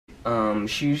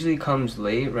she usually comes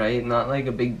late, right? Not like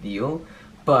a big deal,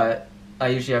 but I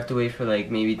usually have to wait for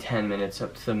like maybe 10 minutes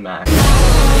up to the max.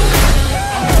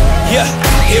 Yeah,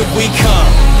 here we come.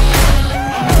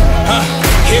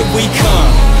 Here we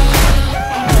come.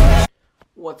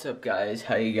 What's up, guys?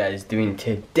 How you guys doing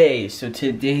today? So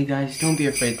today, guys, don't be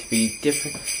afraid to be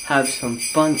different. Have some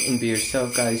fun and be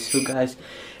yourself, guys. So guys,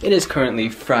 it is currently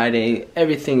Friday.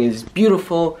 Everything is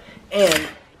beautiful and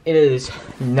it is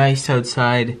nice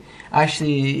outside.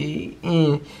 Actually,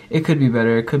 it could be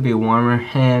better. It could be warmer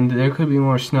and there could be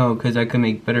more snow because I could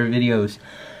make better videos.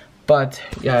 But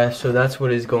yeah, so that's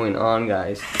what is going on,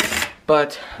 guys.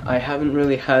 But I haven't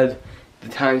really had the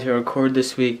time to record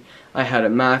this week. I had a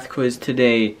math quiz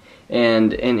today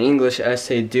and an English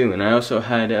essay due, and I also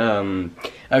had a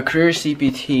career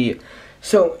CPT.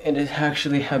 So it has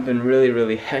actually have been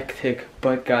really hectic.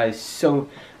 But guys, so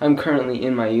I'm currently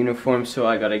in my uniform, so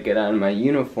I gotta get out of my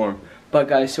uniform. But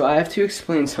guys, so I have to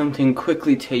explain something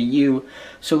quickly to you,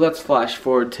 so let's flash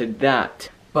forward to that.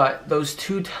 But those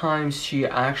 2 times she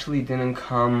actually didn't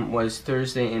come was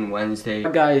Thursday and Wednesday.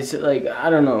 Guys, like, I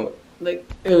don't know, like,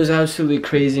 it was absolutely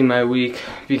crazy my week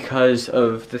because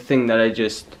of the thing that I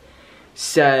just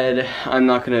said. I'm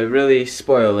not gonna really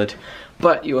spoil it,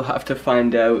 but you'll have to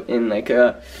find out in like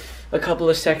a couple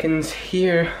of seconds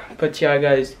here. But yeah,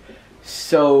 guys,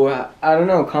 so I don't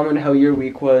know, comment how your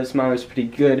week was. Mine was pretty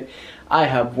good. I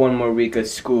have 1 more week of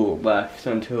school left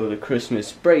until the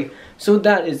Christmas break, so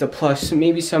that is a plus.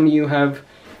 Maybe some of you have,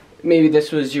 maybe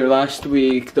this was your last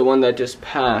week, the one that just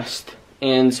passed,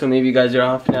 and so maybe you guys are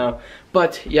off now.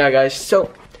 But yeah, guys,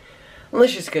 so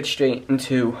let's just get straight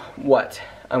into what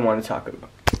I want to talk about.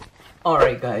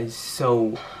 Alright, guys,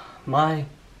 so my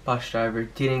bus driver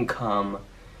didn't come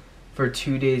for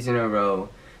 2 days in a row.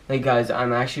 Like, guys,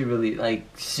 I'm actually really, like,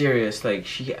 serious. Like,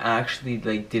 she actually,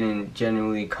 like, didn't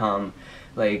genuinely come.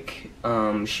 Like,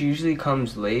 she usually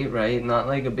comes late, right? Not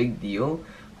like a big deal,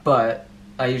 but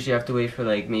I usually have to wait for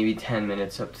like maybe 10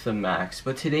 minutes up to the max.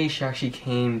 But today she actually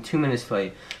came 2 minutes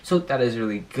late, so that is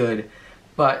really good.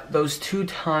 But those 2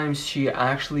 times she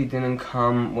actually didn't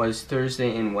come was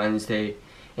Thursday and Wednesday,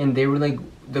 and they were like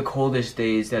the coldest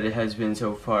days that it has been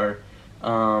so far.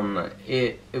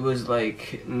 It was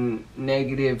like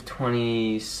negative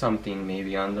 20 something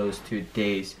maybe on those 2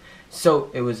 days,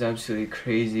 so it was absolutely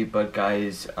crazy. But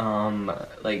guys,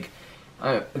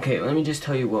 okay, let me just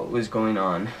tell you what was going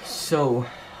on. So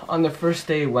on the first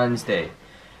day, Wednesday,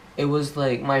 it was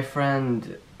like my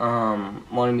friend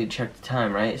wanted me to check the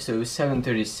time, right? So it was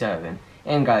 7:37,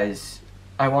 and guys,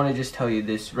 I want to just tell you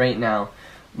this right now.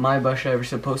 My bus driver was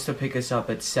supposed to pick us up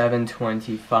at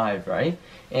 7:25, right?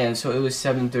 And so it was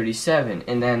 7:37,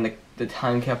 and then the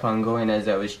time kept on going as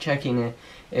I was checking it.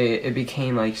 It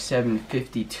became like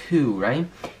 7:52, right?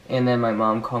 And then my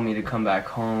mom called me to come back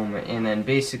home, and then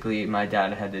basically my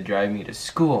dad had to drive me to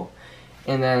school.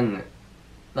 And then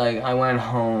like I went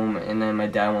home, and then my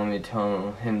dad wanted me to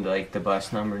tell him like the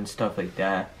bus number and stuff like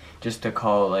that, just to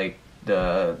call like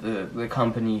the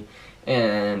company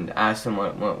and ask them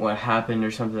what happened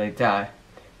or something like that.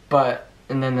 But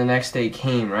and then the next day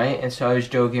came, right? And so I was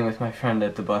joking with my friend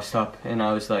at the bus stop, and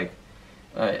I was like,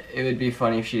 it would be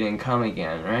funny if she didn't come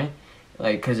again, right?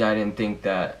 Like, cause I didn't think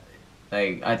that,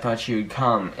 like, I thought she would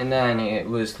come. And then it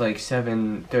was like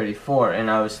 7:34,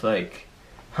 and I was like,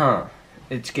 huh,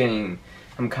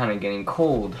 I'm kind of getting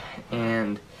cold,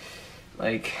 and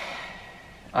like,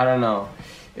 I don't know,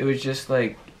 it was just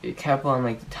like, it kept on,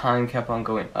 like, the time kept on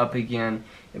going up again.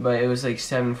 But it was like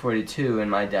 7:42, and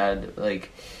my dad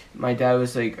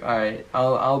was like, alright,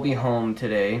 I'll be home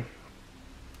today.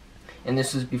 And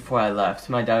this was before I left.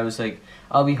 My dad was like,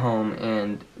 I'll be home,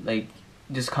 and like,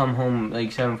 just come home like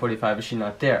 7:45 if she's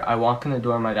not there. I walk in the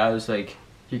door, my dad was like,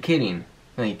 you're kidding.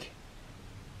 Like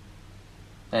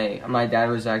my dad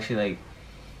was actually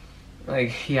like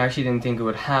he actually didn't think it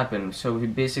would happen. So he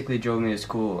basically drove me to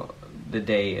school the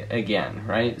day again,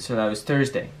 right? So that was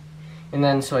Thursday. And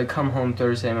then so I come home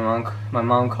Thursday. My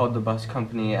mom called the bus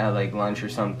company at like lunch or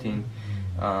something,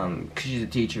 cause she's a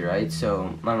teacher, right?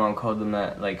 So my mom called them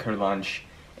at like her lunch,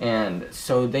 and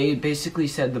so they basically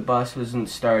said the bus wasn't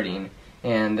starting,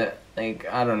 and like,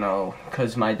 I don't know,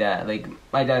 cause my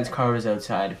dad's car was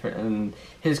outside and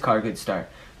his car could start,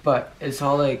 but it's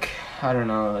all like, I don't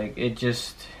know, like it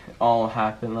just all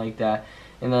happened like that.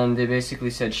 And then they basically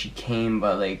said she came,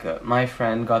 but like my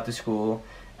friend got to school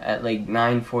at like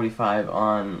 9:45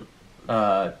 on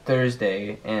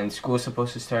Thursday, and school's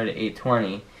supposed to start at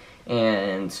 8:20,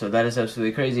 and so that is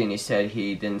absolutely crazy. And he said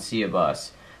he didn't see a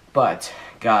bus. But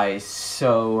guys,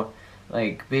 so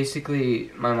like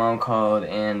basically my mom called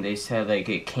and they said like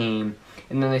it came,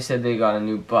 and then they said they got a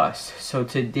new bus. So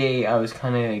today I was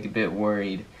kind of like a bit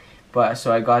worried, but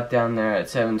so I got down there at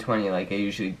 7:20 like I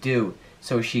usually do.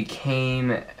 So she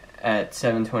came at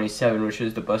 7:27, which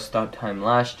was the bus stop time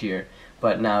last year,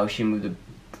 but now she moved it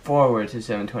forward to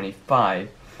 7:25.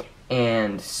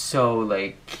 And so,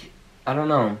 like, I don't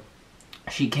know,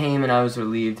 she came and I was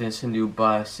relieved. It's a new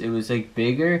bus. It was like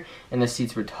bigger and the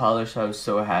seats were taller, so I was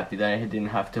so happy that I didn't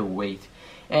have to wait.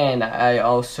 And I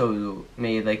also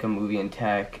made like a movie in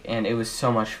tech, and it was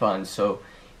so much fun. So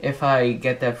if I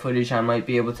get that footage, I might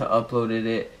be able to upload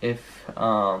it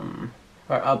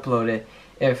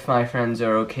if my friends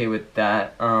are okay with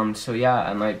that. So yeah,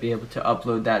 I might be able to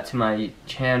upload that to my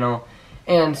channel,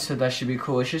 and so that should be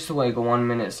cool. It's just like a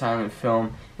 1-minute silent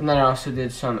film, and then I also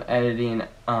did some editing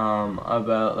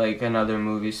about like another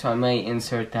movie, so I might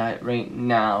insert that right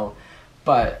now,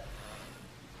 but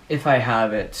if I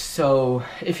have it. So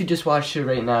if you just watched it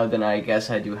right now, then I guess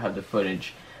I do have the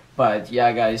footage. But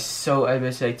yeah, guys, so I'd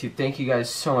just like to thank you guys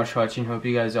so much for watching. Hope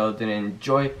you guys all did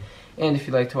enjoy. And if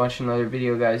you'd like to watch another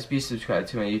video, guys, be subscribed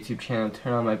to my YouTube channel,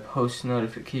 turn on my post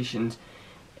notifications,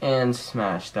 and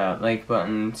smash that like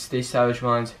button. Stay savage,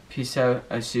 ones. Peace out.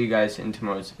 I'll see you guys in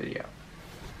tomorrow's video.